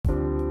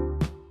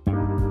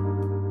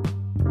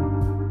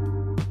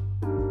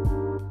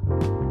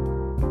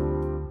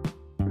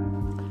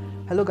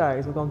Hello,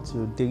 guys, welcome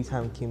to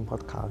Daytime Kim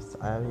podcast.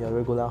 I am your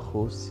regular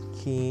host,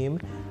 Kim,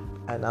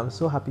 and I'm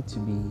so happy to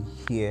be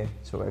here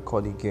to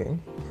record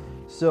again.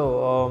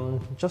 So,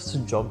 just to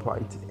jump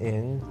right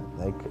in,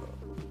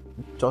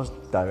 just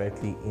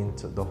directly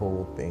into the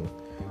whole thing.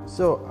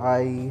 So,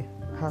 I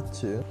had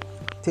to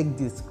take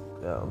this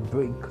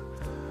break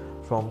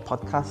from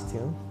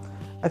podcasting.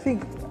 I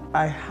think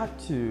I had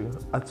to,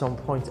 at some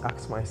point,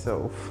 ask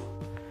myself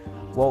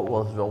what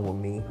was wrong with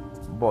me,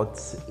 but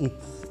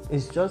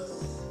it's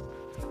just,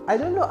 I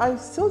don't know, I'm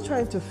still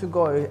trying to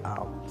figure it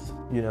out,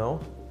 you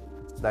know?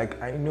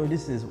 Like, I know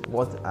this is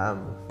what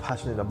I'm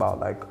passionate about.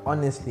 Like,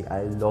 honestly,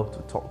 I love to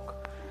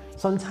talk.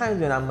 Sometimes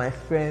when I'm my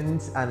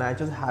friends and I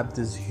just have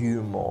this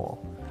humor,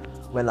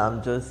 when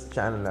I'm just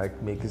trying to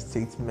make a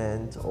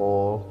statement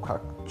or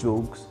crack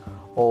jokes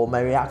or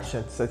my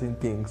reaction to certain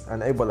things,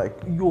 and everybody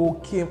yo,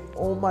 Kim,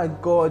 oh my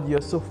god,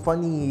 you're so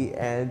funny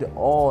and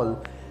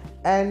all.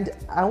 And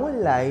I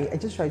won't lie, I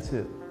just try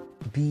to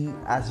be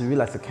as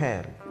real as I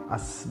can,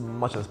 as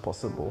much as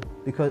possible,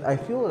 because I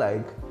feel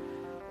like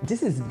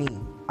this is me.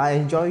 I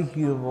enjoy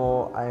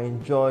humor, I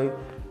enjoy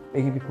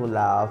making people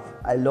laugh,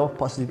 I love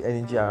positive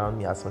energy around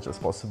me as much as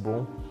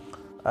possible.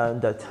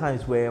 And there are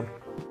times where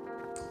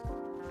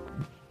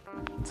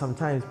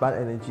sometimes bad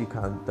energy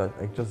can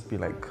just be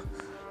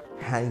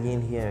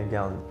hanging here and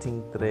there on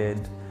thin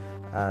thread,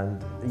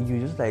 and you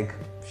just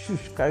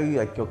carry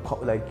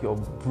your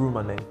broom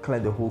and then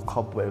clean the whole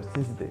cobweb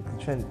since the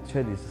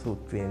thread is so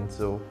thin,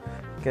 so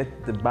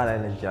get the bad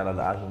energy out of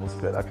the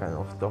atmosphere, that kind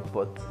of stuff.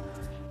 But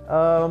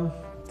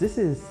this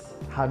is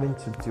having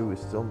to do with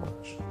so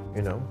much,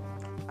 you know.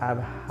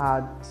 I've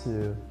had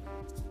to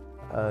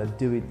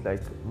deal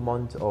with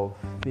months of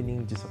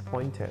feeling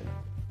disappointed,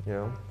 you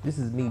know. This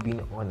is me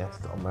being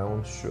honest on my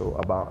own show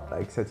about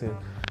certain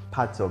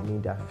parts of me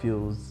that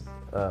feels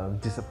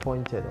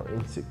disappointed or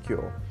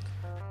insecure.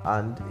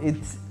 And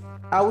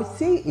I would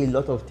say a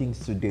lot of things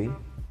today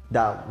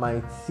that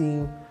might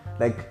seem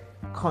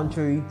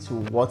contrary to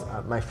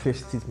what my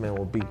first statement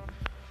will be.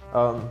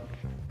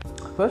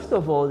 First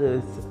of all,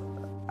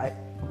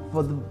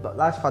 for the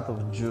last part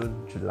of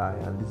June, July,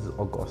 and this is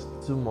August,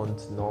 2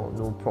 months,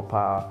 no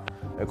proper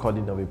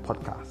recording of a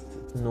podcast,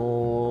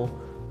 no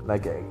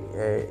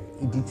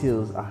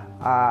details.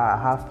 I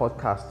have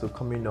podcasts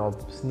coming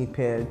up,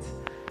 snippets.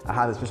 I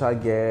have a special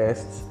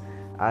guest.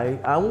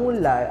 I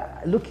won't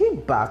lie.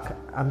 Looking back,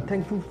 I'm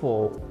thankful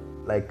for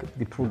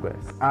the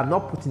progress. I'm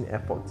not putting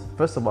effort.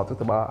 First of all, I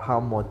talked about how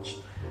much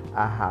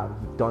I have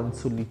done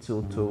so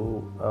little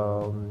to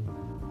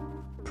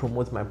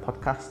promote my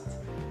podcast.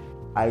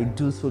 I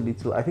do so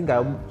little. I think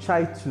I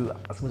try to,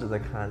 as much as I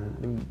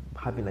can,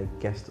 having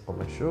guests on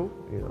my show,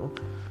 you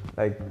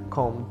know,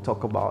 come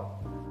talk about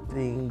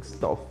things,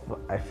 stuff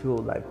I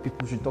feel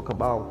people should talk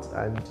about,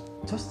 and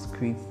just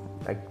create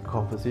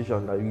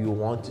conversation that you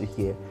want to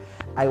hear.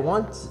 I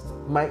want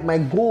my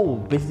goal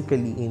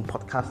basically in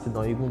podcasting,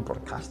 or even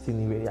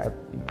broadcasting, really,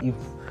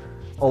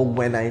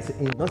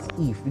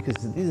 because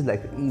this is a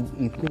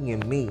thing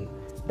in me,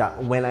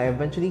 that when I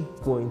eventually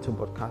go into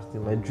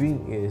broadcasting, my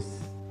dream is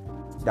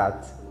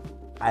that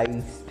I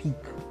speak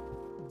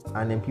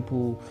and then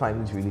people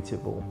find it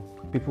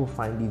relatable, people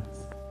find it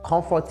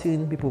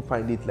comforting, people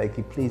find it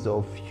a place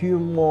of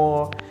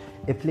humor,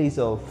 a place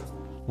of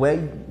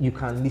where you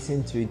can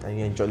listen to it and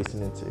you enjoy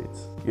listening to it.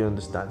 You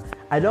understand?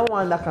 I don't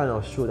want that kind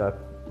of show that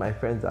my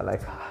friends are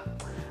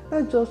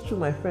that's just true,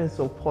 my friends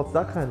support,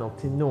 that kind of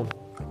thing. No,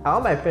 I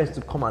want my friends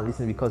to come and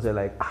listen because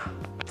they're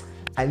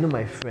I know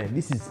my friend.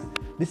 This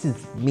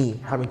is me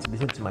having to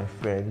listen to my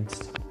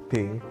friend's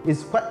thing.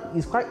 It's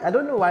quite. I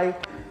don't know why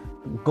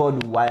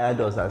God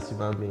wired us as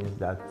human beings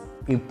that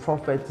a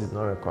prophet is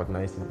not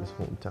recognized in his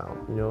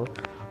hometown, you know.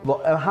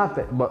 But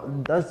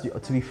that's,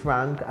 to be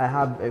frank, I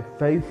have a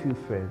very few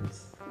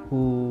friends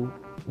who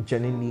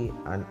genuinely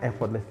and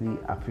effortlessly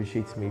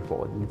appreciate me for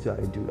what little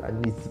I do,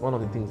 and it's one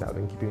of the things I've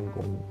been keeping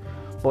going.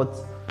 But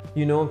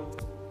you know,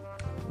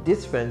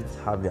 these friends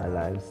have their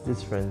lives,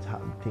 these friends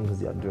have things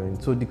they are doing,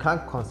 so they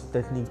can't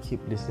consistently keep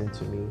listening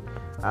to me.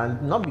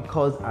 And not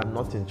because I'm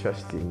not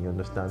interested, you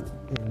understand,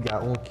 in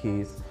their own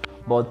case,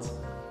 but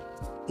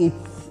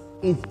it's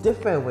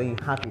different when you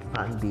have a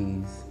fan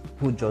base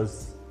who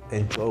just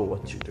enjoy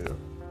what you do,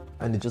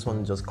 and they just want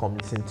to just come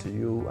listen to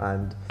you,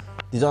 and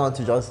they don't want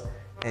to just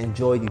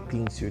enjoy the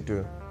things you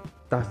do.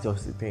 That's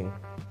just the thing.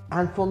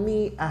 And for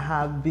me, I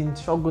have been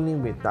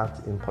struggling with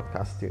that in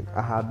podcasting.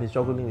 I have been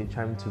struggling with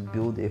trying to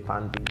build a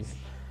fan base.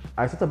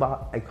 I thought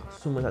about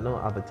so much I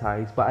don't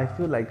advertise, but I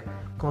feel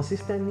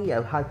consistently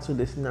I've had 2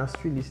 listeners,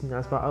 3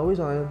 listeners, but I always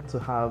wanted to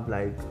have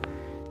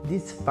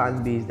this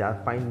fan base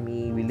that find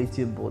me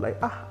relatable.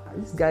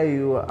 This guy,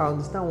 I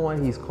understand where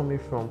he's coming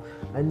from.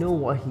 I know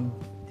what he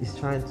is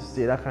trying to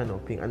say, that kind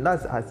of thing. And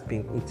that has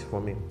been it for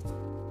me.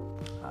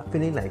 I'm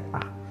feeling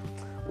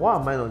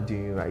what am I not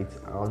doing right?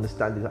 I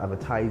understand this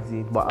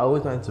advertising, but I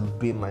always want to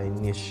build my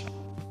niche,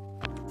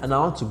 and I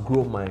want to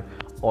grow my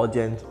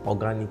audience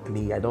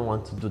organically. I don't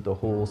want to do the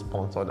whole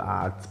sponsored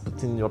ads,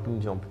 putting it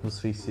on people's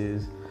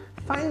faces.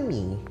 Find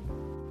me.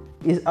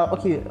 Is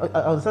okay.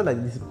 I understand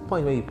that this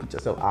point where you put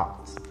yourself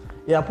out.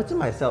 Yeah, I'm putting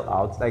myself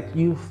out. Like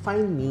you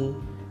find me,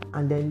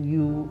 and then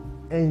you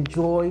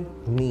enjoy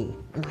me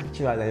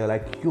naturally. You're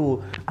like,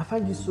 yo, I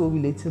find you so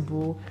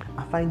relatable.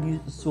 I find you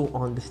so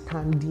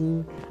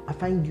understanding. I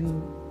find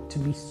you to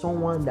be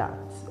someone that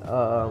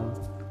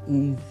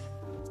is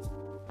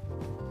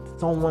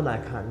someone I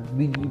can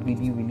really,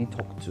 really, really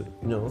talk to,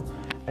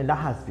 and that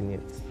has been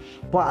it.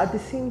 But at the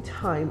same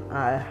time,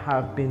 I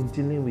have been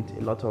dealing with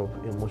a lot of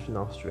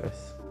emotional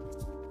stress.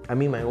 I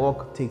mean, my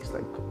work takes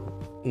like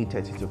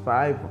 8:30 to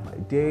 5 of my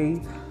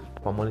day,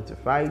 from Monday to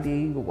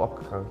Friday.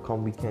 Work can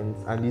come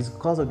weekends, and it's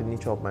because of the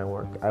nature of my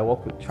work. I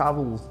work with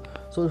travels,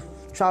 so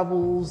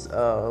travels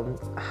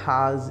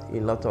has a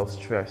lot of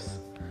stress.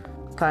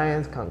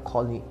 Clients can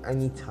call me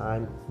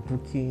anytime,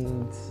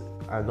 bookings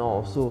and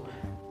all. So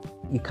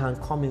it can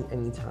come in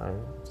anytime.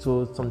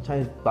 So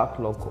sometimes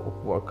backlog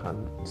of work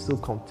can still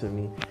come to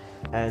me,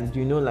 and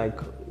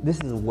like this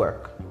is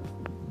work.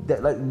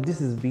 That like this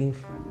is being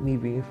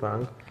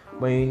frank.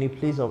 When you're in a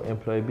place of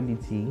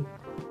employability,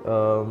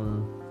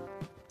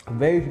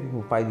 very few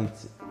people find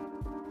it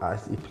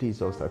as a place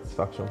of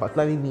satisfaction.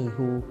 Particularly me,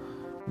 who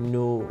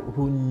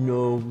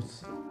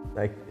knows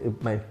like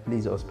my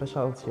place of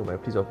specialty or my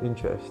place of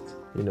interest,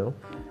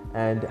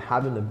 and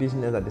having a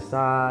business at the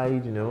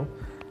side,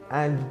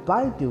 And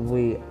by the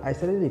way, I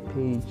started a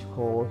page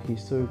called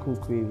Historical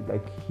Crave,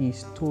 like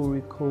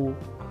Historical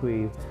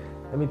Crave.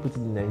 Let me put it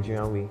in the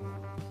Nigerian way.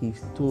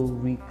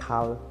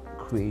 Historical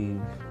Crave.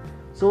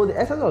 So the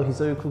essence of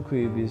Historical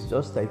Crave is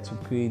just like to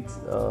create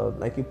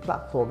like a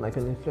platform, like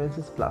an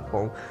influencers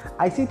platform.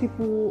 I see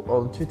people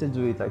on Twitter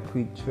do it, like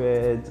create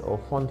threads or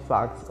fun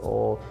facts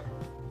or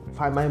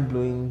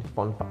mind-blowing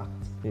fun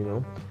facts,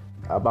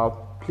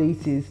 about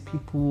places,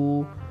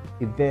 people,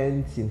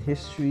 events in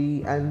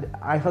history. And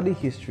I studied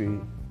history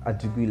at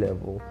degree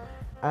level,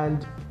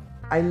 and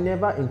I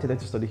never intended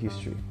to study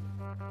history,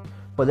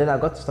 but then I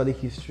got to study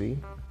history,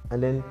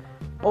 and then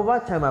over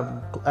time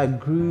I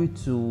grew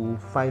to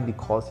find the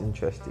course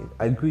interesting.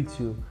 I grew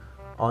to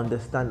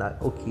understand that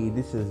okay,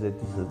 this is it,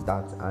 this is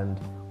that, and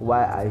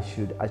why I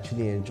should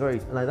actually enjoy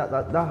it. And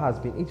that has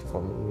been it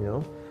for me,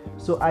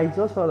 So I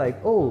just felt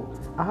like, oh,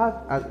 I have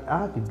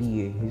a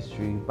BA in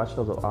history,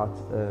 bachelor's of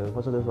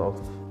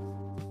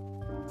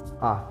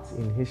art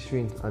in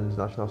history and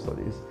international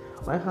studies.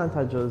 Why can't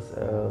I just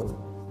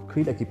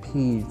create like a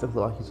page talks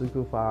about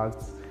historical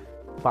facts,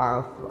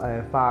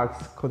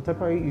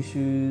 contemporary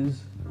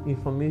issues,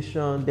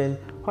 information, then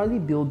probably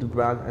build the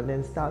brand and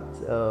then start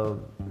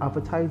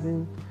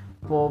advertising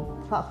for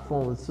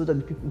platforms so that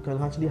the people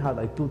can actually have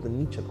like build a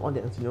niche and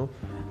audience, And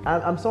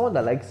I'm someone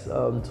that likes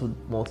to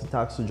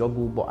multitask, to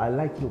juggle, but I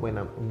like it when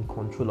I'm in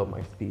control of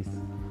my space.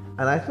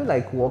 And I feel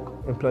like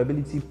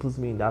employability puts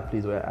me in that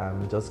place where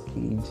I'm just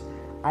caged.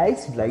 I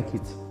used to like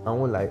it. I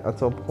won't lie. At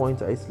some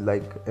point, I used to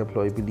like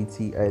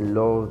employability. I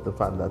love the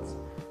fact that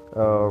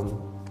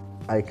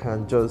I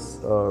can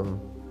just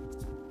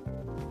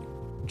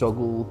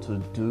juggle to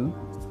do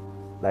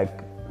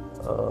like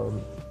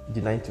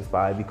the 9 to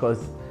 5,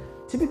 because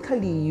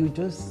typically you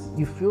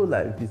feel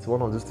like it's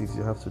one of those things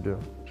you have to do.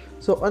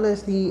 So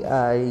honestly,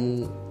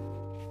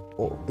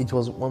 it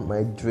was one of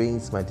my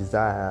dreams, my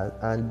desire,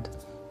 and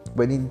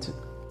when it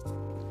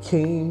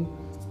came,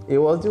 it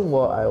wasn't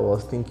what I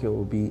was thinking it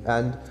would be.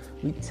 And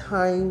with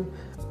time,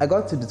 I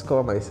got to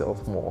discover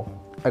myself more.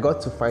 I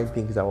got to find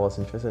things I was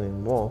interested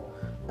in more.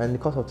 And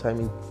because of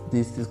time,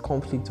 there's this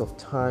conflict of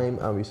time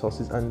and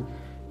resources. And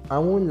I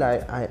won't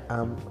lie, I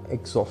am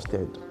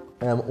exhausted.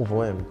 I am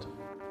overwhelmed.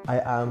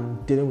 I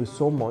am dealing with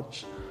so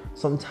much.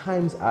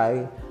 Sometimes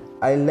I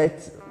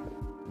let,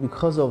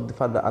 because of the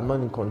fact that I'm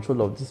not in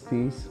control of this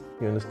space,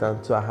 you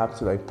understand? So I have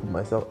to like put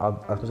myself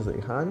out as much as I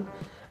can.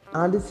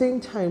 And at the same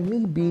time,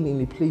 me being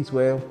in a place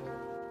where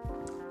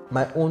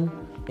my own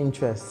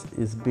interest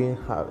is being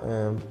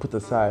put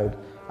aside,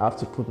 I have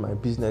to put my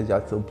business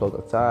Yato blog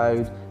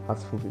aside, I have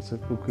to put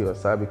Historical Crave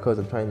aside, because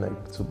I'm trying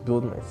like to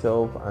build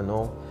myself and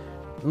all.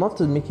 Not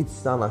to make it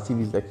sound as if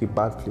it's like a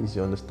bad place,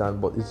 you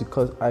understand, but it's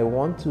because I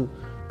want to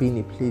be in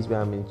a place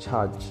where I'm in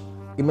charge.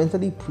 It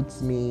mentally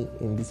puts me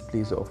in this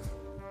place of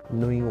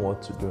knowing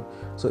what to do.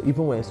 So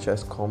even when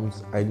stress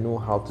comes, I know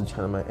how to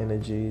channel my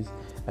energies.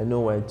 I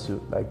know where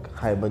to like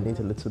hibernate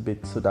a little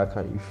bit so that I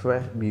can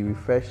be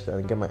refreshed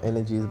and get my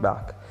energies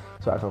back,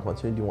 so I can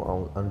continue doing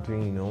what I'm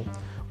doing,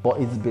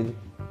 But it's been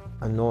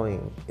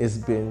annoying. It's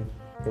been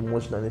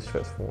emotionally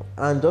stressful.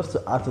 And just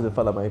to add to the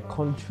fact that my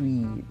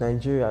country,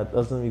 Nigeria,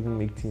 doesn't even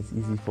make things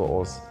easy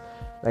for us.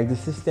 Like the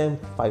system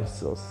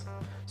fights us.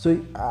 So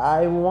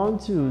I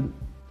want to,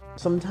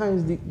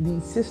 sometimes the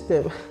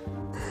system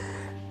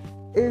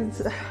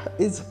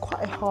it's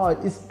quite hard.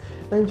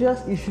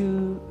 Nigeria's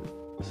issue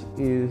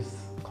is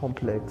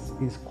complex.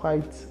 It's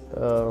quite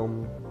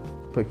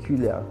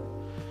peculiar.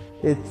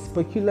 It's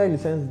peculiar in the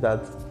sense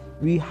that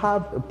we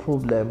have a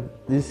problem.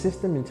 The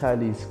system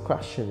entirely is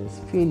crashing, is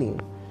failing.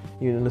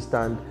 You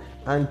understand?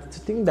 And to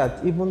think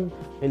that even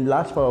a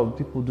large part of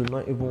people do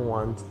not even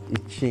want a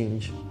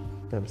change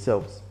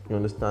themselves. You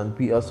understand?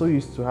 We are so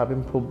used to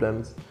having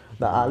problems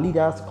that our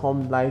leaders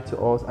come lie to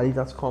us, our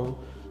leaders come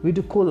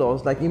ridicule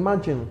us. Like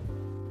imagine,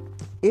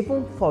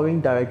 even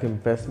foreign direct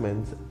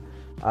investments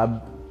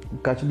are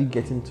gradually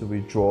getting to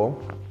withdraw.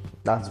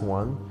 That's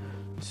one.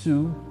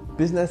 Two,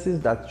 businesses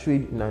that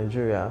trade in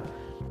Nigeria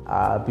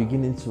are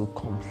beginning to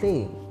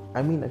complain.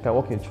 I mean, like I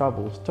work in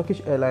travels.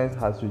 Turkish Airlines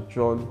has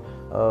withdrawn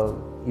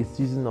its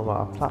using of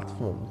our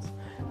platforms.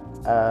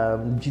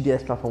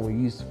 GDS platform we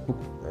use to book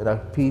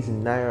that pays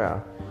in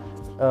Naira.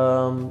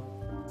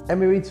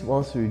 Emirates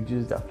wants to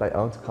reduce their flight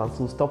out to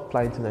cancel, stop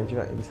flying to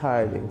Nigeria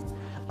entirely.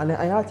 And the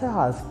IATA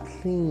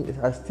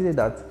has stated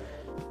that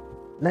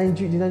the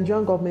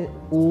Nigerian government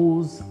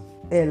owes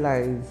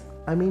airlines,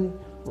 I mean,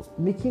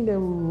 making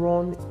them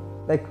run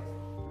like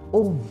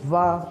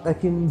over,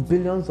 like in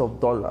billions of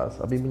dollars,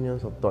 I mean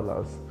millions of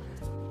dollars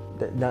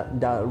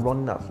that are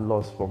running at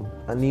loss from.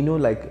 And you know,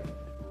 like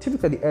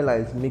typically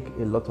airlines make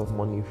a lot of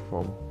money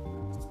from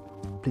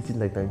places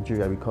like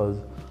Nigeria because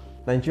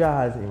Nigeria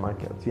has a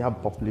market, we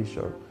have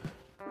population.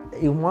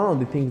 One of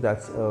the things that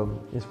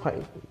is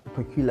quite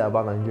peculiar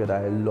about Nigeria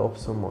that I love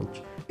so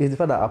much is the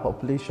fact that our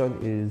population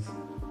is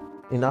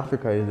in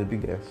Africa is the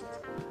biggest.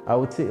 I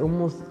would say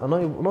almost,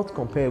 not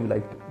compared with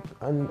like,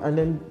 and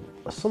then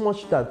so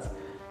much that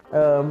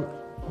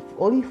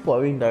only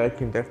foreign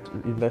direct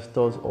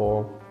investors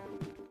or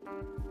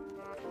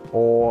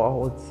I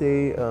would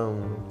say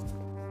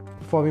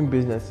foreign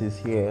businesses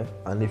here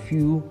and a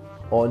few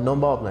or a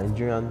number of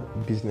Nigerian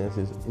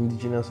businesses,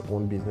 indigenous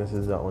owned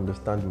businesses that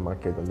understand the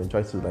market and then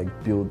try to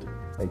like build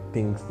like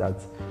things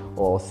that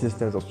or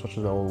systems or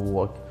structures that will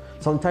work.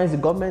 Sometimes the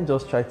government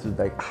just tries to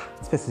like,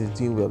 this person is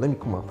doing well, let me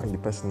come and find the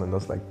person and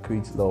just like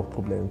create a lot of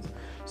problems.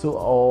 So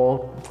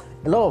or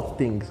a lot of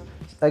things.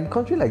 Like a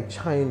country like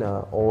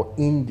China or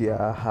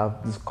India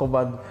have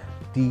discovered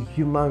the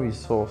human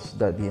resource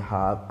that they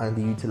have and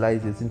they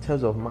utilize it in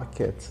terms of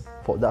markets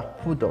for their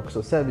products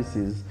or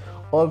services,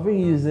 or even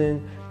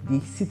using the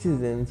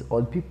citizens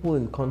or the people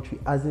in the country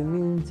as a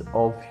means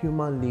of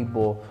human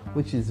labor,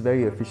 which is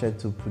very efficient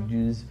to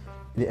produce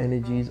the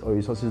energies or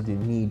resources they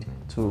need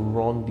to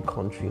run the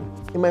country.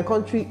 In my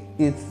country,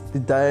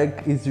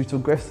 it's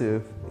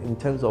retrogressive in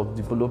terms of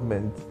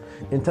development,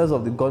 in terms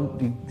of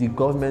the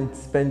government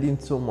spending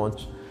so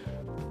much,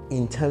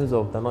 in terms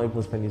of they're not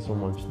even spending so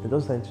much. They're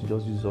just trying to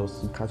just use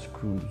us to catch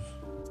crews,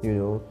 you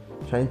know,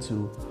 trying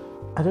to,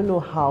 I don't know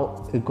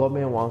how a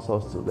government wants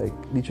us to like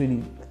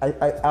literally,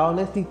 I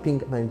honestly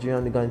think the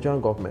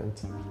Nigerian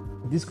government,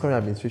 this current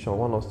administration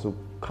want us to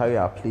carry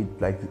our plate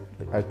like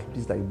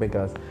activities like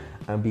beggars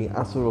and being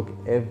Aso Rock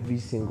every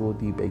single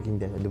day begging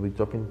them and they will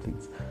dropping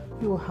plates.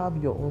 You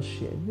have your own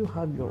share, you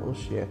have your own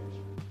share.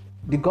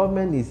 The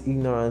government is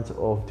ignorant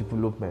of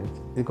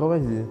development. The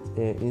government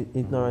is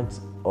ignorant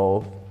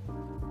of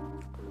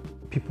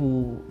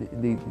people,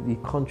 the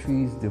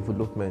country's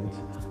development,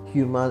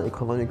 human,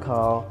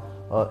 economical,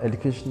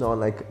 educational.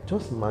 Like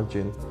just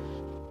imagine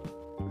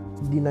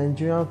the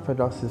Nigerian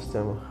federal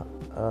system,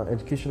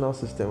 educational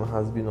system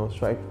has been on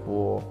strike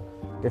for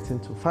getting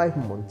to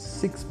 5 months,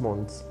 6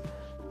 months,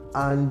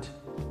 and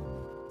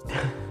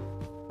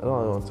I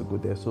don't want to go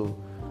there. So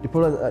the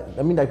problem,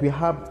 I mean, like we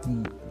have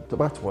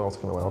back to what I was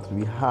talking about.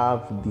 We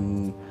have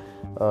the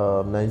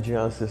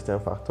Nigerian system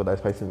factor that's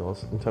fighting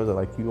us in terms of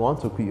like you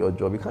want to quit your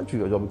job, you can't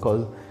quit your job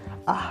because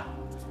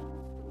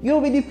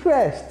you'll be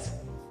depressed.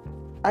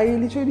 I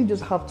literally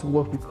just have to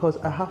work because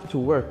I have to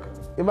work.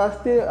 If I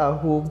stay at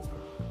home,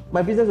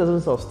 my business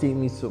doesn't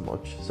sustain me so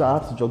much, so I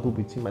have to juggle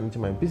between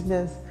managing my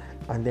business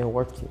and then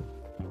working,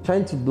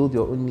 trying to build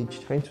your own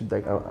niche, trying to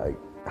like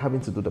having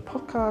to do the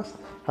podcast,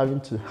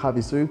 having to have a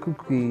historical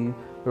crew,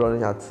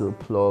 running out to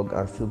plug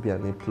and still be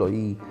an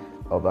employee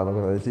of an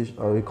organization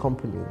or a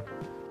company,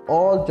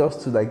 all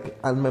just to like,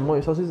 and my money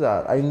resources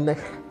are I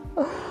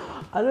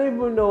don't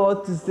even know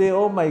what to say.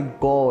 Oh my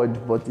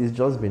god, but it's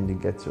just been the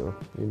ghetto,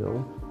 you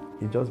know,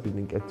 it's just been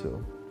the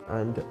ghetto.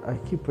 And I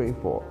keep praying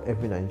for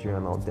every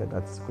Nigerian out there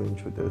that's going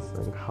through this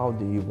and how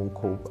they even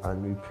cope,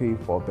 and we pray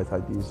for better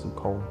days to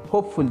come.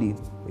 Hopefully,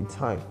 with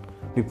time,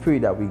 we pray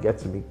that we get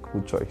to make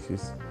good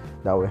choices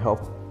that will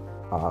help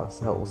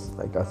ourselves,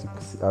 like as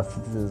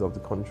citizens of the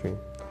country.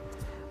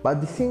 But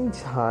at the same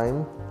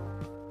time,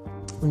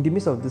 in the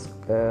midst of this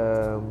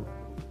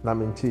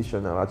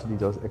lamentation I've actually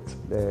just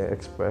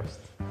expressed,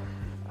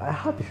 I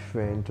have a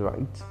friend,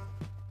 right?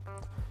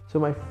 So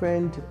my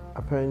friend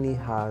apparently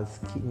has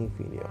kidney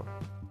failure.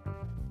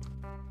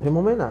 The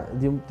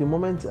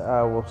moment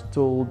I was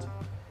told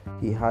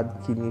he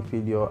had kidney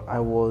failure, I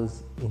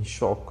was in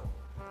shock.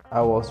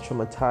 I was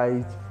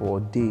traumatized for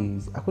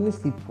days. I couldn't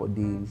sleep for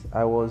days.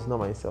 I was not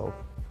myself.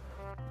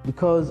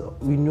 Because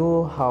we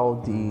know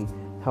how the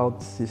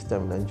health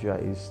system in Nigeria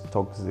is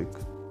toxic.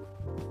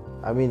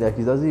 I mean, like,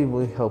 it doesn't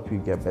even help you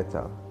get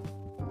better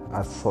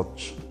as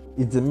such.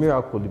 It's a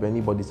miracle if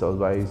anybody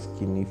survives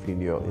kidney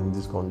failure in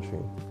this country.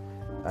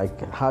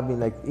 Like having,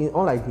 like,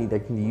 unlike in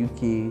the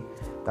UK,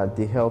 that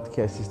the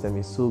healthcare system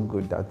is so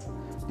good that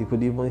they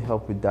could even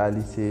help with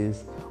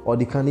dialysis, or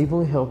they can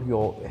even help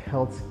your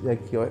health,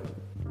 like your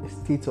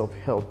state of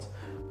health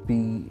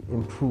be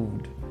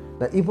improved.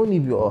 Like even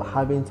if you're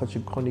having such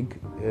a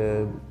chronic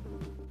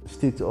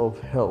state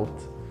of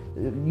health,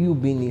 you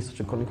being in such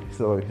a chronic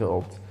state of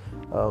health,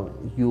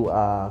 you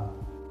are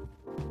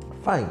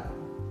fine.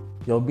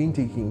 You're being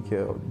taken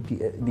care of.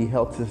 The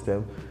health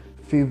system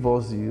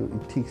favors you.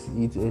 It takes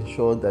it to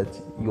ensure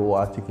that you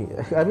are taking.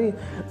 I mean,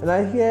 and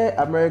I hear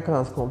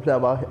Americans complain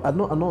about. I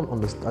don't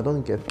understand. I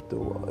don't get the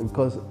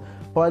because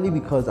probably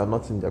because I'm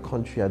not in their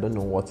country. I don't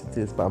know what it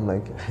is. But I'm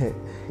like,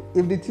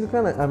 if the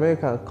typical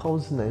American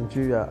comes to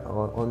Nigeria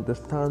and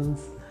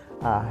understands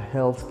our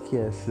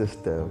healthcare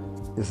system,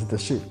 is the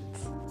shit.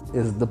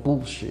 Is the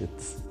bullshit.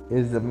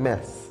 Is the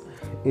mess.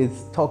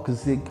 It's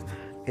toxic.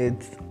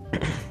 It's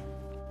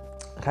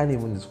I can't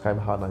even describe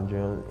how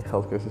Nigerian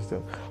healthcare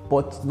system,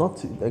 but not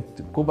to, like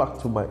to go back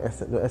to my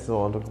essence, the essence I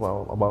want to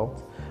talk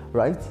about,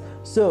 right?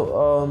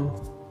 So,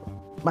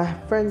 my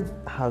friend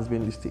has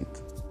been in the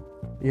state,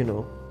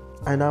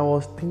 and I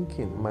was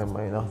thinking in my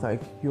mind, I was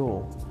like,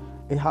 yo,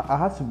 I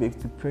had to be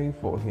preparing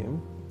for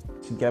him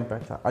to get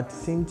better. At the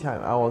same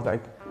time, I was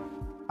like,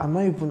 am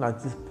I even at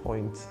this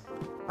point?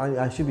 And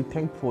I should be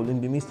thankful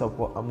in the midst of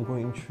what I'm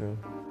going through.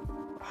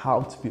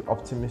 How to be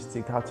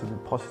optimistic, how to be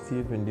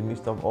positive in the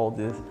midst of all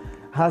this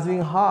has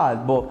been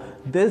hard, but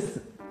this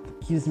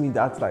gives me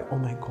that like, oh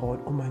my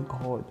god,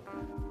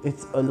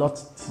 it's a lot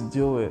to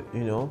deal with,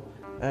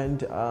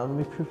 and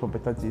we pray for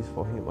better days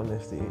for him.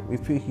 Honestly, we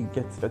pray he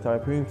gets better. We're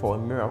praying for a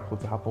miracle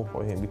to happen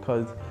for him,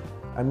 because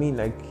I mean,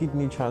 like,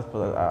 kidney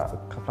transplant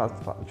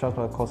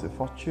costs a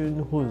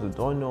fortune. Who's the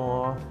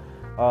donor?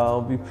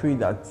 We pray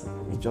that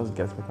he just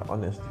gets better,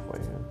 honestly, for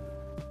him.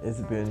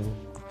 It's been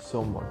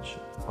so much,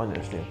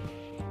 honestly.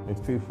 We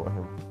pray for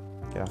him.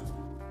 Yeah.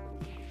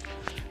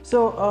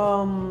 So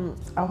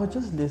I was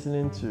just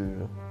listening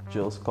to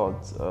Jill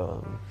Scott's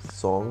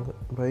song,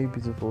 very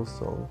beautiful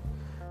song.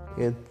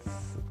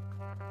 It's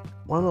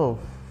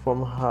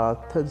from her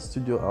third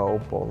studio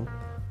album,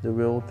 The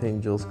Real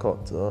Thing. Jill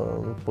Scott,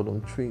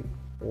 Volume 3,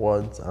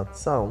 Words and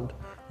Sound.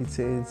 It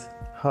says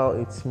how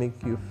it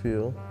make you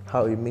feel,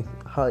 how it make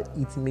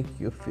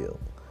you feel.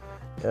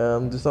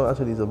 The song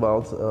actually is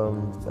about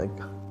like,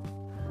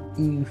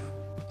 if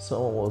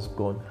someone was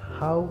gone,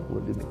 how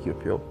would it make you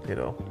feel?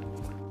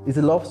 It's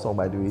a love song,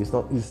 by the way. This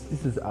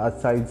is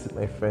outside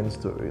my friend's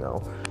story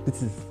now.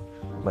 This is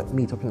like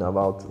me talking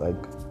about like,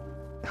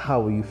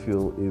 how will you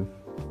feel if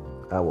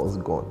I was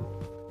gone?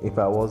 If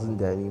I wasn't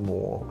there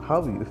anymore, how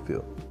will you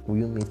feel? Will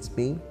you miss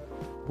me?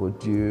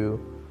 Would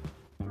you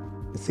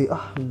say,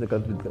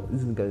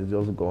 this guy is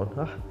just gone?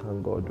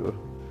 Thank God, bro.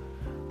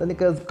 The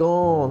nigga's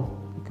gone.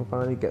 You can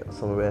finally get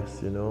some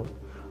rest,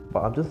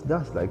 But that's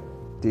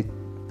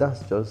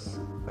just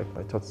like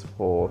my thoughts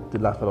for the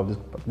last part of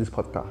this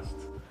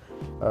podcast.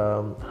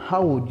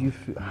 How would you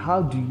feel?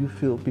 How do you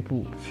feel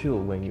people feel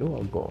when you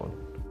are gone,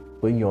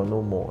 when you're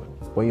no more,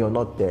 when you're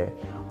not there,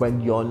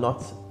 when you're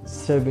not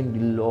serving the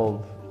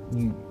love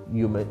you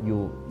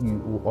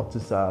ought to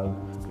serve?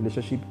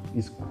 Relationship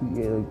is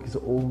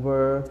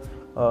over.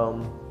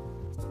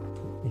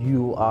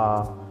 You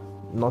are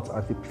not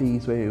at the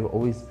place where you've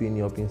always been.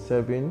 You've been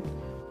serving.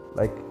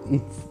 Like,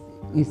 it's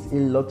a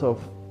lot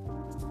of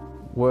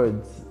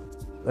words,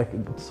 like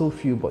so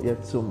few but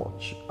yet so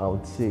much, I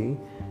would say.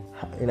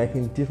 Like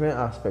in different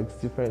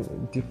aspects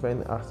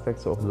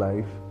of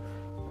life,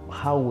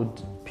 how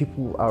would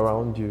people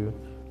around you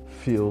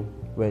feel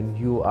when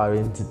you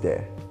aren't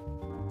there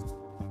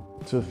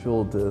to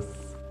fill this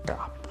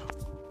gap?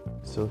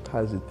 So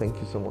Kazi, thank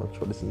you so much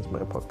for listening to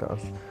my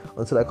podcast.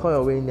 Until I call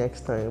your way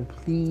next time,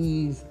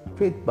 please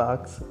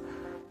feedback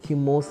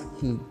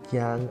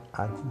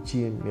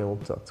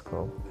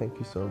kimoskigang@gmail.com. Thank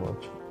you so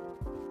much.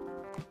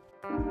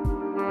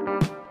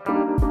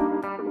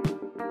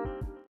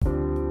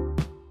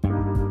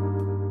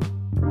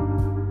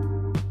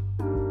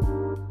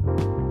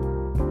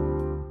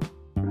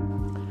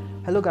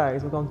 Hello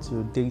guys, welcome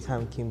to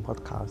Daytime Kim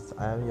podcast.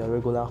 I am your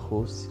regular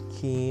host,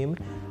 Kim,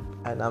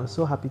 and I'm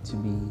so happy to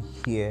be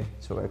here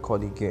to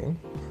record again.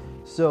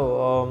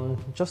 So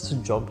just to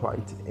jump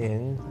right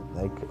in,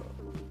 like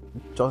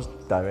just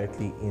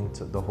directly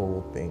into the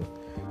whole thing.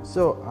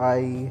 So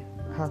I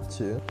had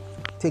to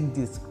take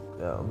this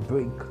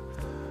break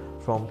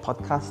from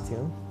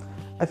podcasting.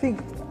 I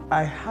think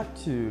I had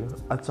to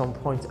at some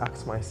point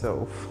ask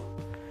myself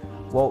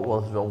what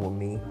was wrong with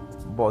me,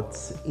 but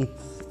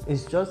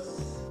it's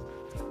just,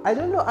 I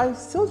don't know, I'm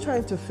still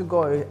trying to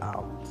figure it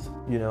out,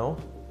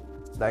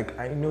 Like,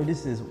 I know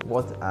this is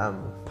what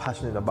I'm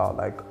passionate about.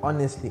 Like,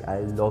 honestly, I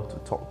love to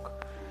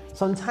talk.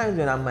 Sometimes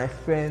when I'm with my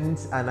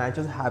friends and I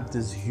just have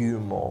this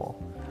humor,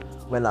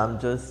 when I'm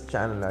just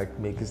trying to like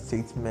make a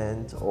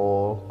statement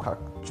or crack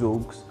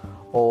jokes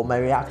or my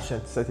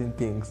reaction to certain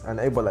things, and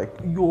everybody like,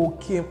 yo,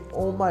 Kim,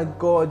 oh my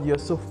God, you're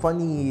so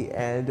funny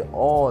and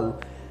all.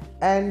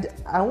 And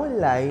I won't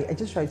lie, I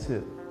just try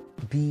to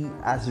be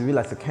as real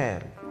as I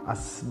can,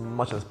 as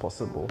much as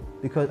possible,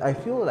 because I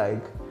feel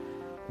like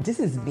this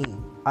is me.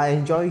 I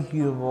enjoy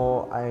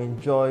humor. I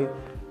enjoy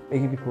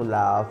making people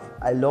laugh.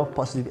 I love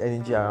positive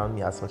energy around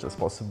me as much as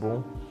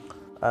possible.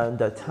 And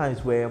there are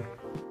times where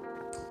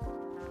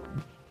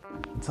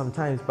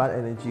sometimes bad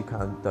energy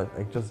can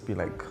like just be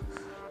like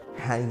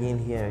hanging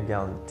here and there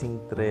on thin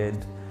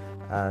thread,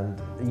 and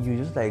you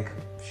just like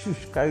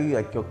shush, carry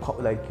like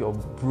your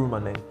broom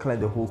and then clear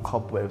the whole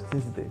cobweb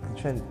since the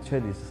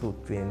thread is so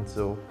thin.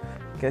 So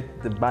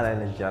get the bad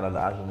energy out of the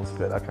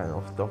atmosphere, that kind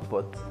of stuff.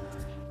 But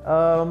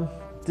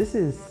this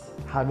is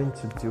having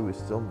to do with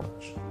so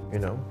much, you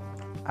know.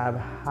 I've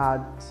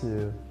had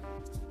to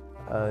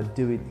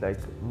deal with like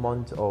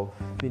months of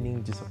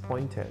feeling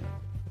disappointed.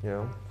 You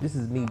know, this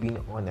is me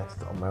being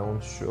honest on my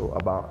own show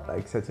about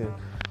like certain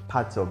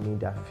parts of me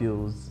that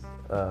feels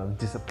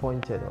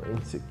disappointed or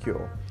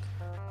insecure,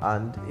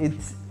 and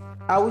it's,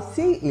 I would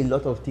say a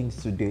lot of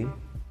things today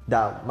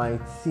that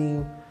might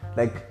seem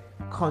like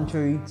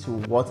contrary to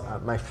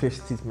what my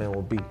first statement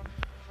will be.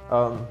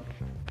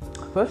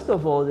 First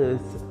of all,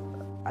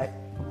 I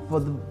for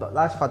the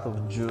last part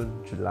of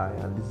June, July,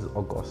 and this is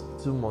August,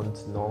 2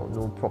 months,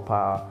 no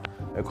proper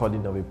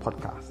recording of a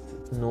podcast,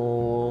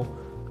 no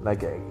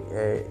like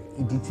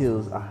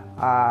details.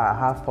 I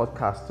have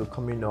podcasts to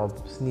coming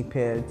up,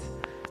 snippets.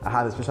 I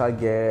have a special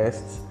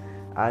guest.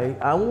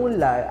 I won't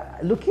lie.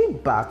 Looking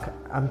back,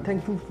 I'm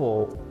thankful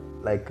for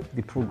like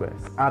the progress.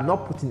 I'm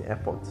not putting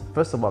effort.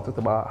 First of all, I talked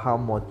about how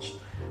much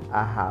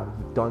I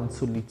have done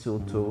so little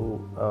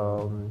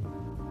to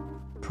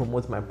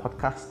promote my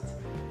podcast.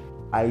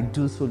 I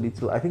do so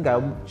little. I think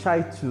I'll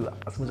try to,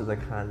 as much as I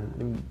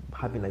can,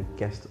 having like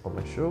guests on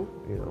my show,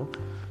 you know,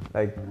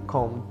 like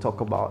come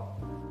talk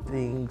about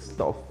things,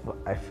 stuff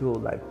I feel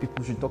like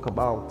people should talk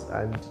about,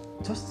 and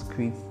just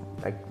create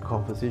like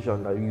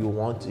conversation that you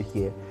want to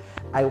hear.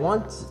 I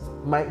want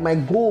my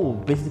goal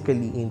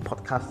basically in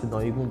podcasting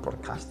or even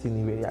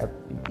broadcasting, really,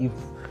 if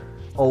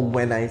or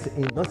when I say,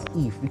 not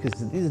if, because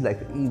this is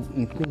like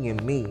a thing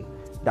in me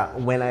that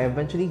when I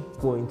eventually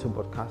go into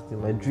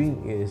broadcasting, my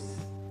dream is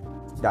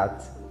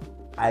that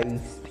I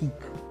speak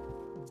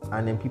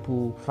and then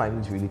people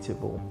find it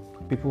relatable,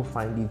 people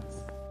find it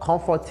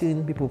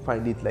comforting, people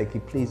find it like a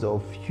place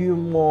of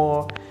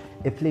humor,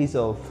 a place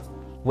of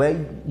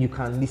where you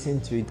can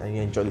listen to it and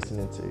you enjoy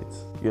listening to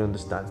it. You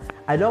understand?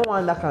 I don't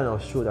want that kind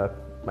of show that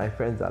my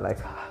friends are like,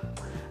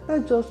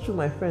 that's just through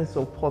my friends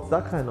support,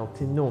 that kind of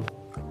thing. No,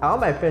 I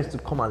want my friends to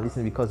come and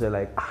listen because they're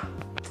like,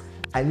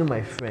 I know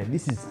my friend.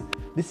 This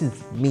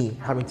is me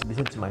having to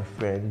listen to my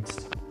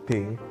friend's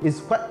thing.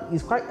 It's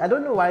quite. I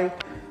don't know why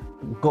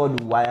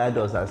God wired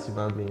us as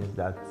human beings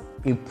that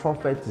a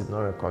prophet is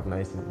not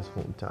recognized in his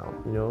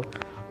hometown. You know,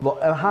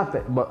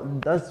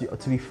 but that's,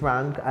 to be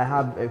frank, I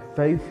have a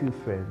very few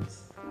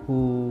friends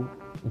who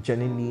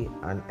genuinely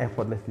and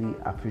effortlessly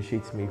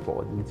appreciate me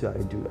for the little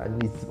I do,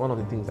 and it's one of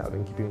the things I've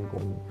been keeping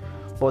going.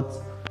 But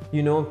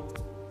you know,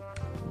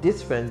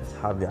 these friends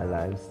have their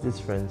lives, these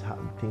friends have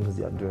things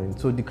they are doing,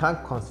 so they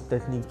can't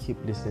consistently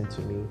keep listening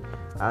to me,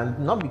 and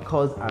not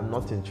because I'm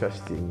not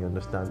interested, you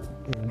understand,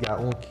 in their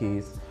own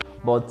case,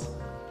 but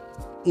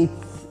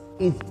it's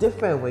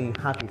different when you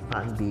have a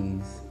fan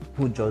base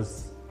who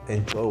just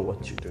enjoy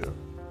what you do,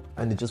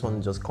 and they just want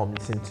to just come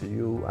listen to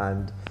you,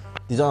 and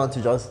they don't want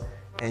to just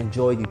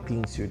enjoy the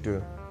things you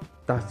do.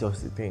 That's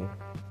just the thing.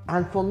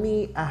 And for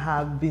me, I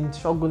have been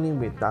struggling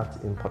with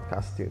that in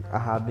podcasting. I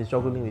have been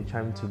struggling with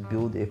trying to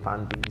build a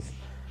fan base.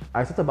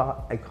 I thought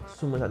about like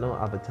so much I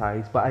don't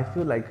advertise, but I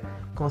feel like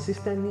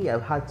consistently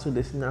I've had 2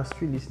 listeners,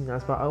 3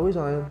 listeners, but I always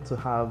wanted to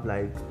have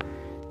like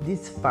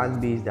this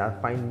fan base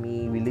that find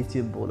me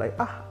relatable. Like,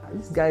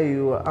 this guy,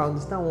 I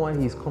understand where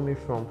he's coming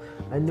from.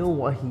 I know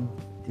what he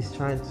is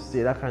trying to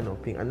say, that kind of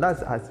thing. And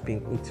that has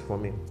been it for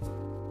me.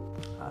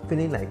 I'm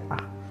feeling like,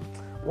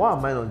 what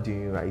am I not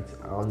doing right?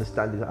 I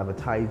understand this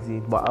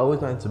advertising, but I always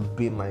want to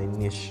build my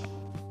niche,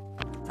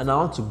 and I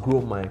want to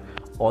grow my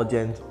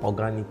audience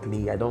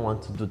organically. I don't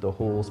want to do the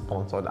whole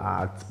sponsored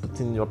ads,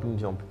 dropping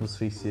it on people's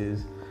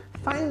faces.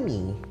 Find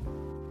me.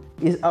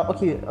 Is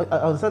okay. I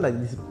understand that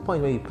this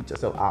point where you put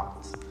yourself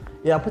out.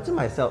 Yeah, I'm putting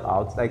myself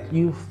out. Like,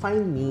 you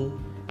find me,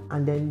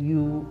 and then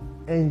you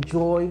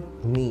enjoy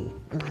me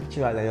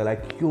naturally, and you're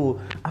like, yo,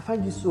 I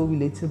find you so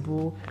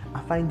relatable,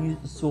 I find you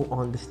so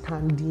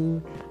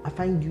understanding, I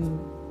find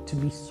you to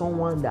be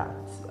someone that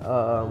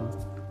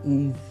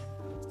is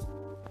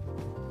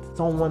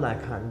someone I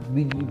can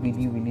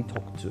really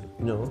talk to,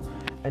 you know,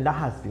 and that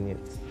has been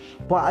it.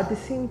 But at the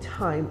same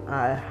time,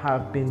 I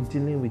have been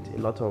dealing with a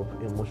lot of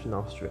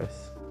emotional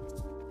stress.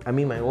 I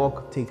mean, my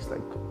work takes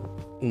like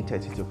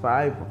 8:30 to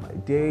 5 of my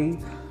day,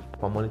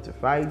 from Monday to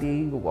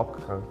Friday.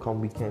 Work can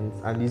come weekends,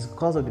 and it's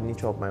because of the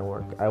nature of my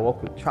work. I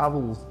work with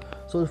travels,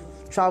 so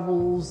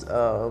travels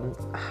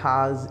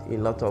has a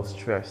lot of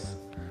stress.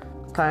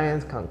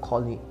 Clients can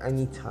call me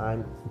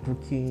anytime,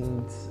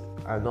 bookings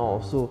and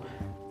all, so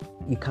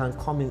you can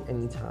come in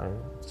anytime.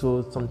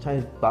 So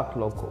sometimes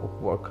backlog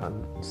of work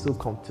can still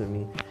come to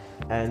me,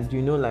 and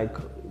you know, like,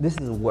 this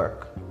is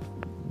work.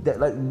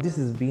 This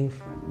is being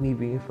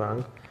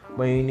frank.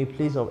 When you're in a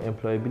place of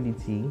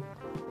employability,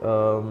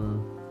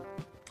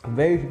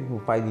 very few people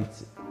find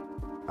it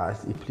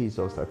as a place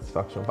of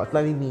satisfaction,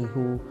 particularly me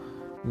who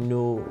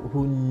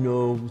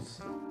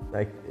knows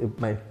like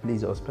my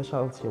place of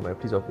specialty or my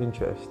place of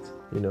interest,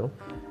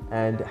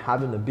 and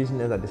having a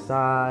business at the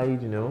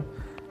side,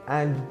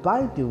 And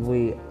by the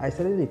way, I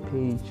started a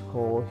page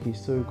called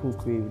Historical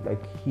Crave,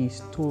 like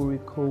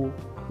Historical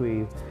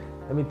Crave.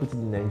 Let me put it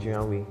in the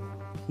Nigerian way.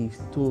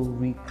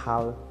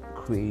 Historical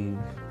Crave.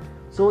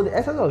 So the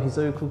essence of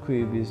Historical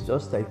Crave is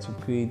just like to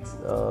create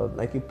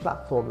like a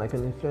platform, like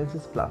an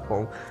influencers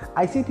platform.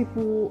 I see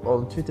people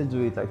on Twitter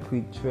do it, like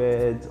create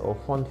threads or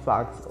fun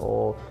facts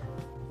or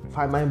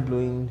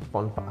mind-blowing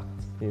fun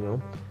facts,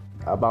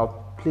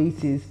 about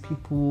places,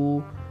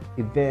 people,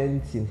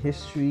 events in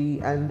history.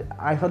 And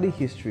I studied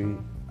history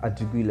at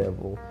degree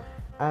level,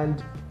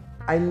 and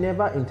I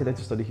never intended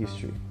to study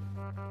history,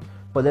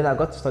 but then I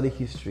got to study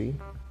history,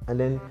 and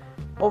then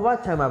over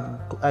time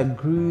I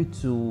grew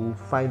to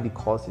find the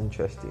course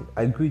interesting.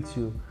 I grew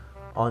to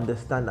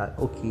understand that,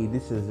 okay,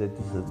 this is it,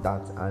 this is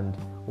that, and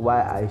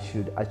why I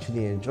should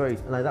actually enjoy it.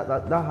 And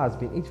that has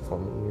been it for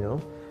me.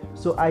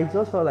 So I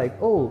just felt like,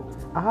 oh,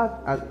 I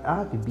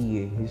have a BA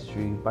in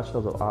history,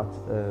 bachelor's of art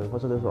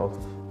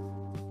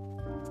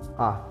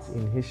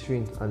in history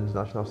and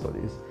international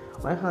studies.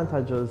 Why can't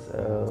I just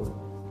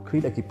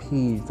create like a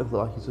page talks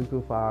about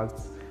historical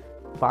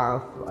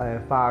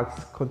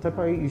facts,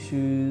 contemporary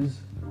issues,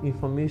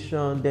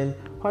 information, then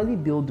finally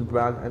build the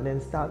brand and then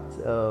start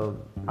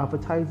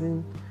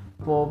advertising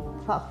for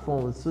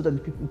platforms so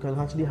that people can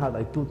actually have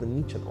like build a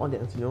niche and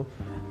audience. And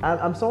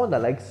I'm someone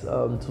that likes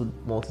to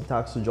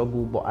multitask, to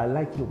juggle, but I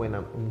like it when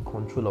I'm in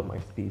control of my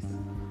space.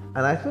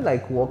 And I feel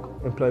like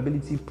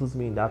employability puts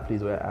me in that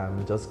place where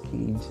I'm just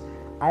caged.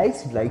 I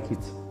used to like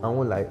it. I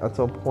won't lie. At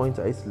some point,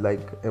 I used to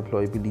like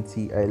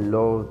employability. I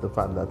love the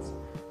fact that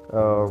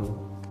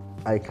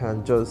I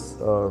can just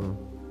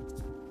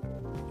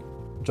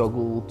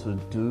juggle to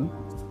do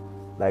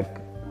like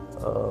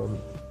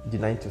the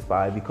 9 to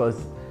 5,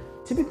 because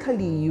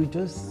typically you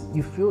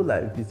feel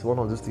like it's one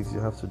of those things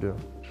you have to do.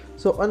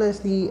 So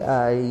honestly,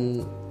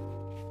 it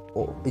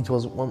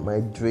was one of my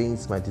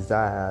dreams, my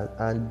desire,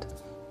 and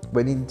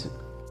when it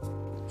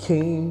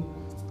came,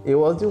 it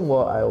wasn't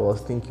what I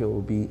was thinking it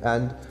would be.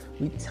 And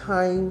with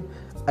time,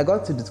 I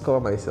got to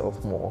discover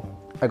myself more.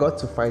 I got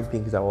to find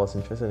things I was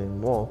interested in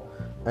more.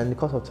 And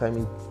because of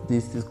time,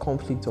 there's this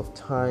conflict of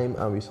time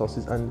and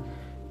resources. And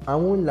I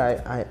won't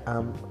lie, I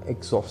am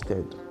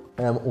exhausted.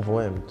 I am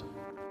overwhelmed.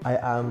 I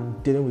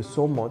am dealing with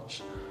so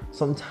much.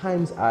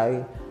 Sometimes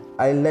I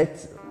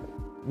let,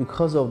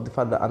 because of the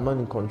fact that I'm not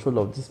in control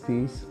of this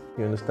space,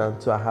 you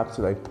understand? So I have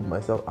to like put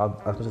myself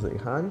out as much as I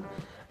can.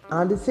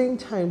 And at the same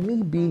time,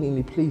 me being in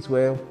a place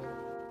where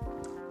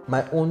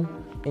my own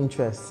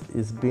interest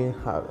is being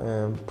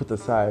put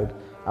aside,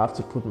 I have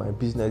to put my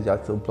business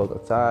blog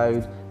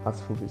aside, I have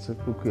to put my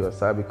social career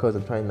aside, because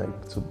I'm trying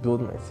like to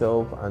build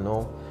myself and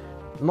all.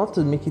 Not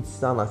to make it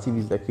sound as if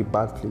it's like a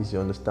bad place, you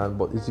understand,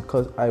 but it's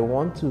because I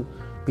want to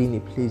be in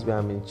a place where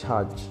I'm in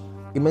charge.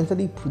 It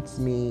mentally puts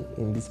me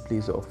in this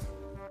place of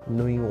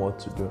knowing what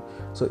to do.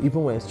 So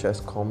even when stress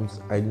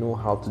comes, I know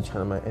how to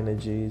channel my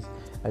energies.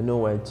 I know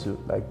where to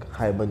like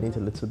hibernate a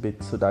little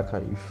bit so that I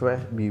can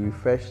be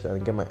refreshed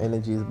and get my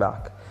energies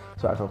back,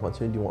 so I can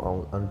continue doing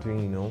what I'm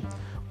doing.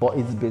 But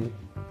it's been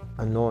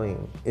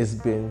annoying. It's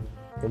been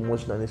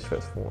emotionally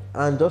stressful.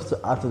 And just to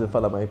add to the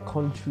fact that my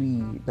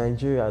country,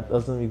 Nigeria,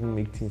 doesn't even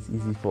make things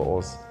easy for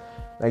us.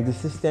 Like the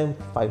system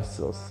fights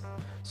us.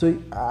 So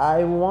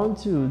I want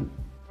to.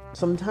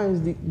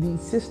 Sometimes the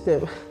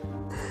system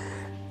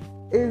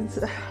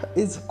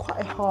it's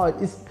quite hard.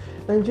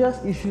 Nigeria's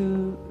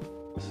issue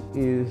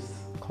is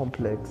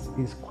complex.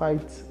 It's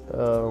quite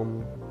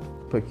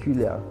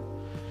peculiar.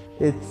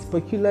 It's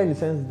peculiar in the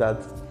sense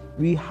that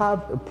we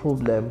have a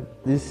problem.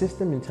 The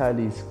system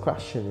entirely is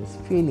crashing, is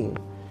failing.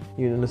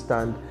 You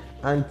understand?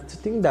 And to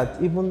think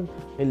that even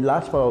a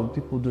large part of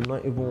people do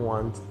not even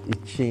want a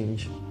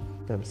change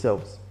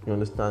themselves. You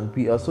understand?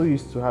 We are so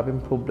used to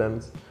having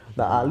problems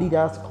that our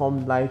leaders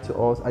come lie to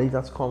us, our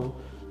leaders come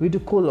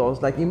ridicule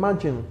us. Like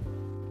imagine,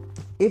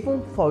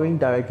 even foreign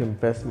direct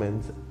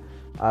investments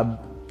are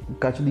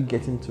gradually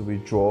getting to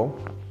withdraw.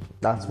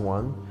 That's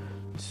one.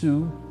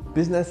 Two,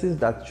 businesses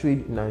that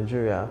trade in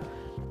Nigeria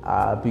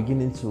are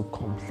beginning to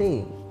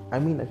complain. I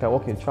mean, like I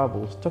work in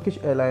travels. Turkish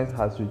Airlines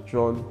has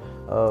withdrawn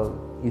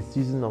its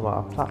using of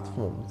our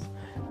platforms.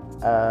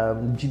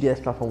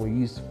 GDS platform we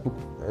use to book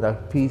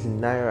that pays in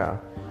Naira.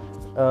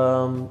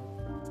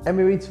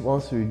 Emirates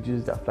wants to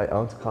reduce their flight. I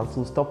want to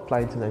cancel, stop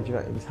flying to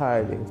Nigeria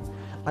entirely.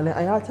 And the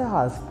IATA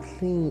has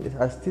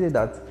stated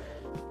that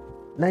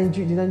the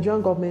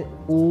Nigerian government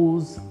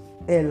owes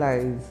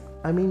airlines,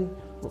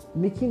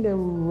 making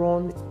them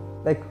run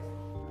like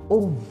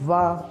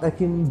over, like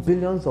in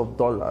billions of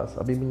dollars,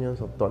 millions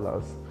of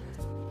dollars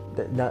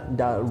that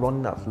are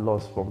running at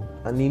loss from.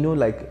 And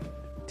like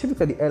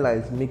typically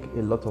airlines make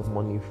a lot of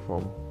money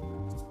from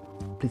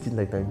places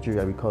like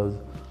Nigeria, because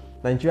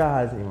Nigeria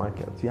has a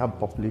market, we have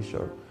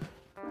population.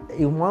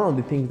 One of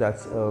the things that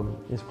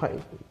is quite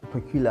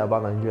peculiar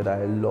about Nigeria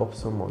that I love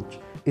so much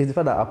is the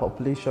fact that our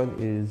population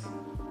is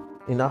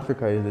in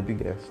Africa is the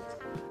biggest.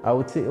 I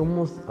would say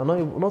almost,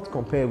 not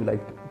compared with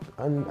like,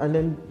 and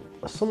then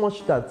so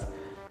much that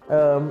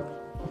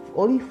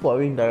only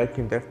foreign direct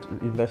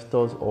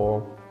investors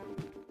or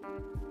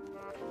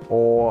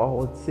I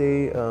would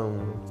say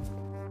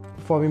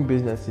foreign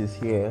businesses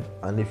here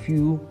and a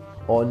few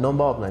or a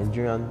number of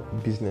Nigerian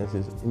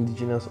businesses,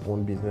 indigenous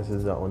owned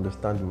businesses that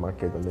understand the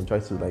market and then try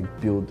to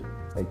like build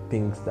like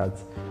things that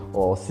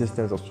or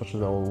systems or structures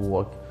that will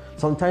work.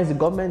 Sometimes the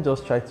government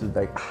just try to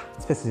like,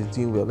 this person is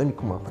doing well, let me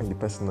come and find the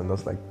person and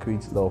just like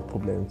create a lot of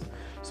problems.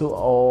 So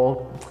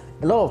or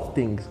a lot of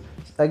things.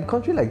 Like a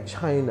country like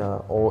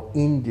China or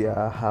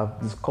India have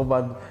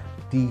discovered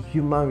the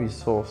human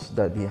resource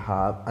that they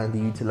have and they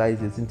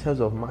utilize it in terms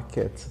of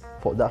market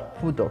for their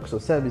products or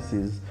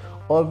services,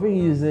 or even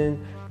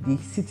using the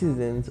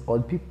citizens or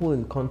the people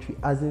in the country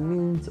as a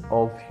means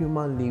of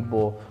human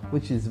labor,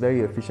 which is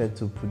very efficient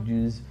to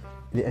produce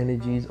the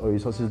energies or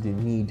resources they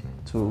need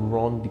to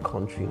run the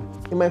country.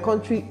 In my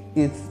country,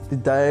 it's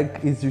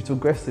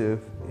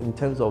retrogressive in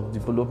terms of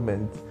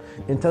development,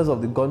 in terms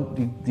of the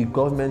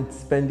government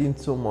spending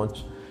so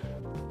much,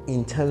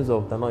 in terms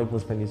of they're not even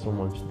spending so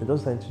much. They're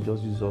just trying to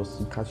just use us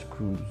to catch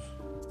crews,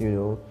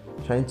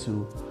 trying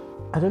to,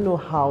 I don't know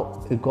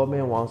how the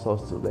government wants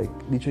us to like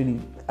literally,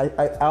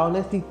 I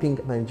honestly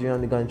think the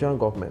Nigerian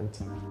government,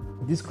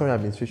 this current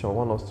administration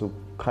want us to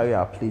carry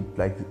our plate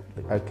like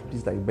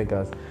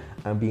beggars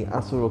and being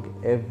Aso Rock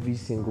every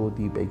single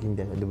day begging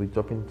them and they'll be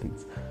dropping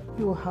plates.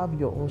 You have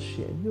your own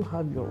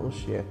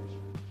share.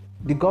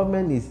 The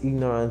government is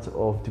ignorant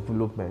of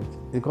development.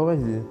 The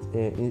government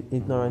is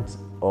ignorant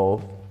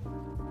of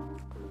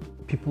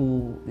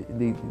people,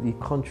 the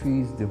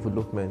country's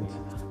development,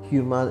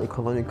 human,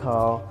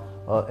 economical,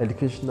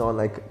 educational.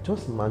 Like,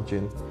 just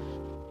imagine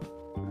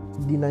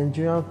the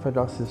Nigerian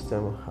federal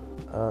system,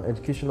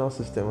 educational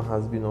system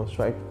has been on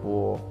strike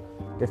for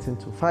getting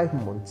to 5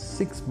 months,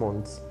 6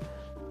 months,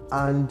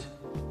 and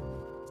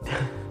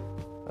I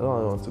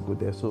don't want to go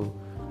there. So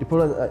the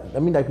problem,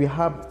 we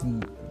have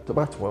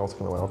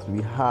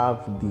we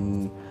have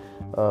the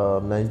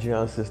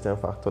Nigerian system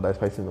factor that's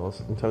fighting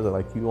us in terms of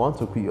like, you want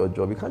to quit your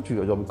job, you can't quit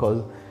your job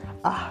because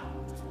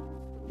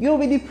you'll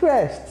be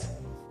depressed.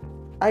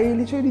 I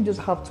literally just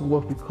have to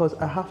work because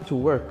I have to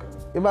work.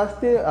 If I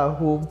stay at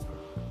home,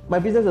 my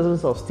business doesn't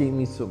sustain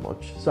me so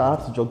much, so I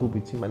have to juggle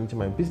between managing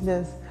my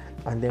business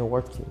and then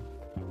working,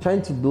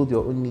 trying to build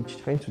your own niche,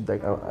 trying to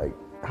like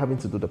having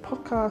to do the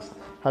podcast,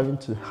 having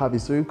to have a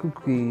historical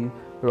queen,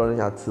 running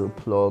at still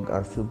plug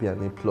and still be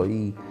an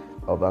employee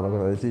of an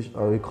organization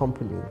or a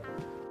company,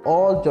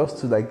 all just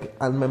to like,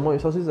 and my money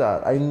resources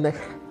are I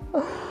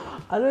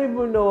don't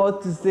even know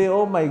what to say.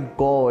 Oh my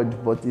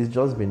God! But it's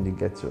just been the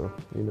ghetto,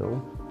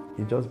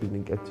 It's just been the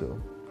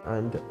ghetto,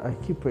 and I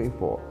keep praying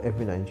for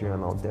every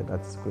Nigerian out there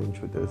that's going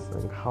through this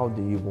and how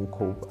they even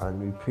cope, and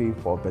we pray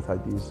for better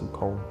days to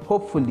come.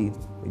 Hopefully,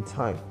 with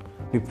time,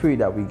 we pray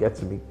that we get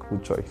to make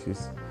good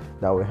choices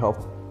that will help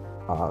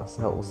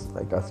ourselves,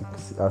 like as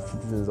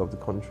citizens of the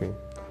country.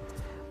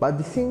 But at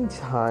the same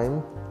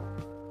time,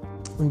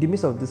 in the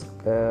midst of this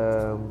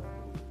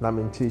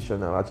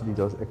lamentation I've actually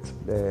just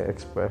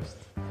expressed,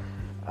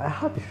 I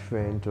have a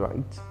friend,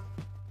 right?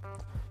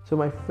 So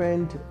my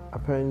friend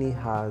apparently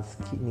has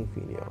kidney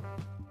failure.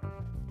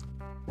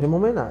 The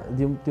moment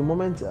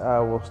I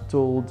was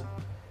told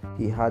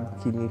he had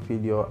kidney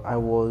failure, I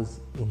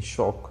was in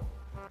shock.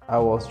 I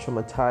was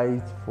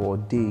traumatized for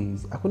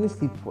days. I couldn't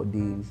sleep for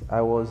days.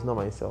 I was not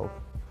myself.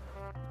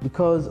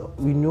 Because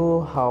we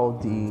know how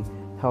the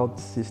health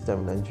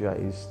system in Nigeria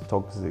is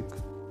toxic.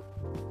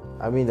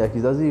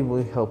 It doesn't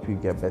even help you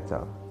get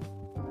better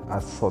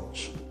as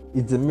such.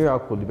 It's a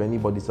miracle if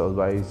anybody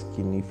survives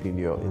kidney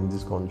failure in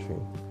this country.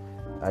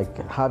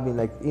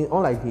 Unlike in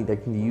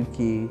the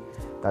UK,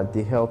 that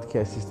the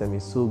healthcare system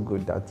is so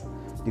good that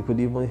they could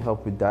even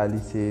help with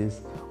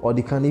dialysis, or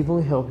they can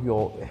even help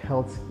your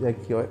health,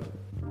 like your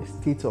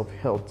state of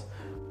health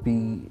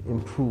be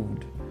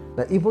improved.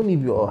 That even if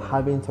you're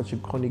having such a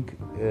chronic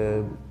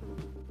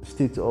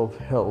state of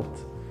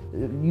health,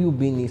 you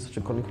being in such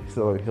a chronic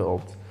state of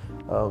health,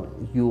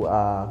 you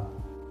are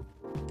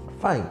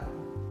fine.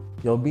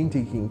 You're being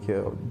taken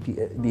care of.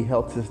 The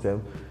health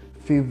system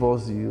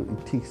favors you.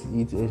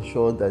 It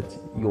ensures that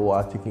you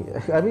are taking.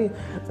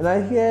 And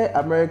I hear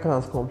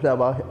Americans complain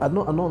about. I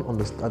don't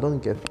understand. I don't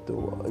get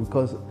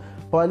because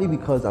probably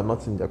because I'm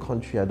not in their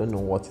country. I don't know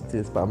what it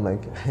is. But I'm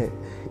like,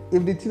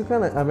 if the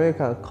typical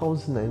American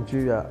comes to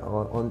Nigeria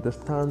and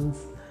understands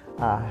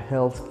our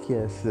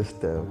healthcare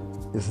system,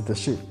 it's the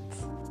shit.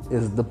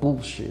 It's the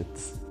bullshit.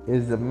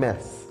 It's the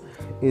mess.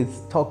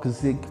 It's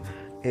toxic.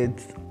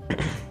 It's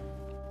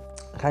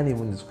I can't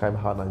even describe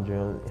how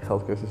Nigerian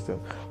healthcare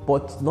system.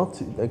 But not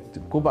to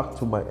go back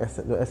to my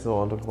essence I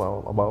want to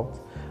talk about,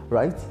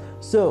 right?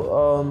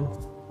 So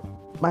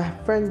my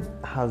friend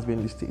has been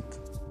in the state,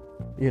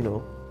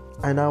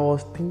 and I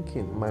was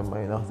thinking in my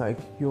mind, I was like,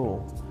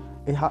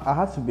 I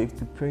had to be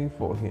praying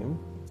for him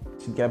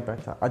to get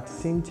better. At the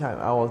same time,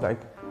 I was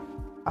like,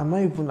 I'm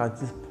not even at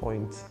this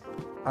point.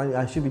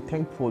 I should be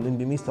thankful in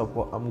the midst of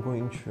what I'm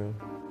going through.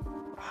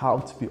 How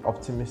to be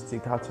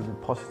optimistic, how to be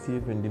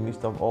positive in the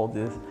midst of all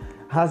this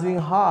has been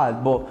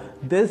hard, but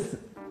this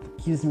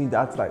gives me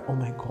that like, oh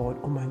my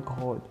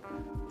god,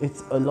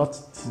 it's a lot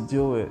to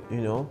deal with,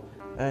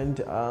 And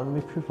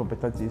we pray for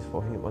better days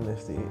for him,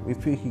 honestly. We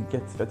pray he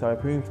gets better. We're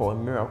praying for a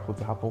miracle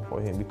to happen for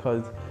him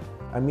because,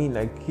 I mean,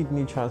 like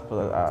kidney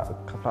transplant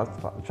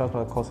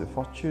costs a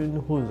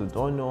fortune. Who's the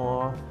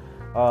donor?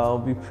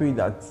 We pray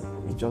that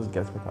he just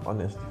gets better,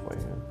 honestly, for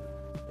him.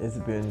 It's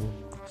been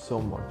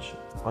so much,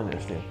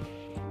 honestly.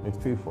 We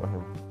pray for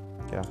him.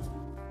 Yeah.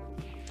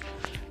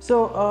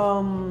 So,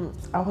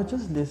 I was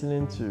just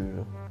listening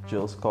to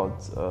Jill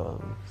Scott's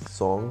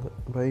song,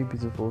 very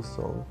beautiful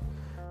song.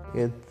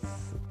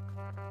 It's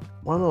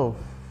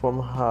from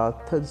her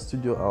third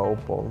studio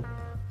album,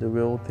 The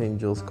Real Thing.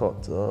 Jill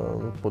Scott,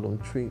 Volume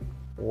 3,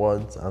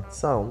 Words and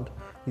Sound.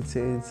 It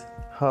says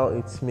how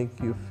it make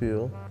you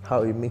feel,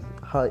 how it make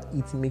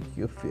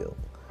you feel.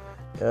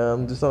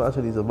 The song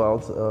actually is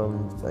about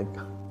like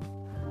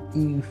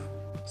if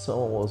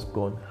someone was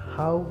gone,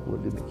 how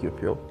would it make you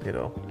feel?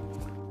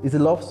 It's a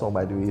love song,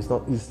 by the way. This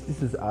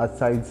is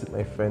outside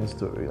my friend's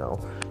story now.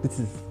 This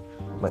is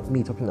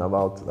me talking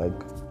about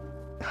like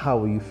how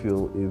will you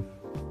feel if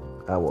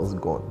I was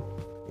gone,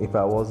 if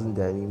I wasn't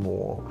there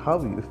anymore? How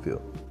will you feel?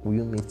 Will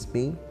you miss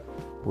me?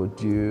 Would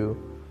you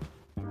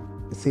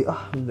say,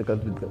 this guy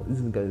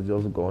is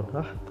just gone?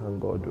 Thank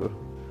God, bro.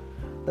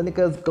 The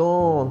nigga's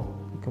gone.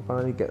 You can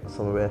finally get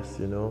some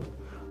rest,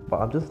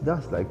 But that's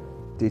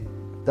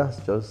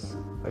just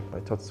like my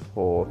thoughts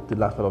for the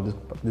last part of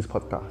this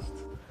podcast.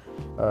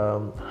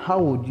 How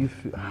would you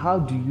feel? How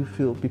do you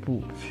feel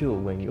people feel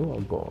when you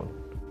are gone?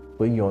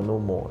 When you're no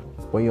more?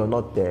 When you're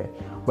not there?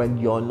 When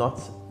you're not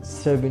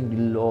serving the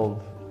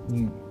love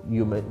you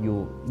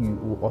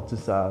ought to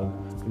serve?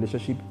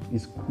 Relationship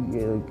is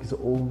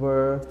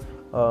over.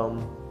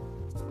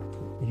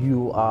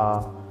 You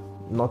are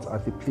not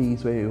at the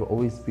place where you've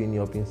always been.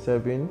 You've been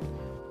serving.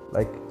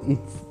 Like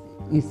it's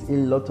a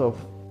lot of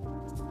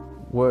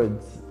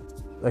words,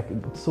 like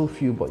so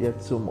few but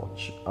yet so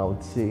much, I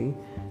would say.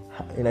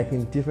 Like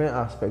in different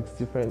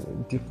aspects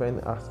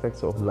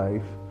of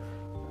life,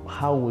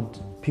 how would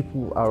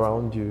people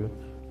around you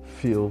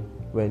feel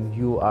when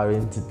you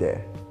aren't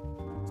there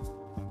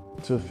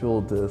to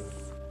fill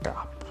this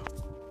gap?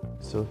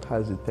 So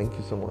Kazu, thank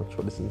you so much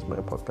for listening to my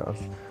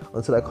podcast.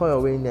 Until I call your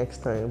way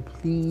next time,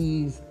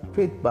 please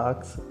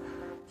feedback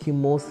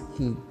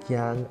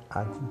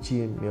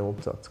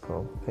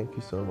kimoskigang@gmail.com. Thank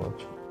you so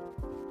much.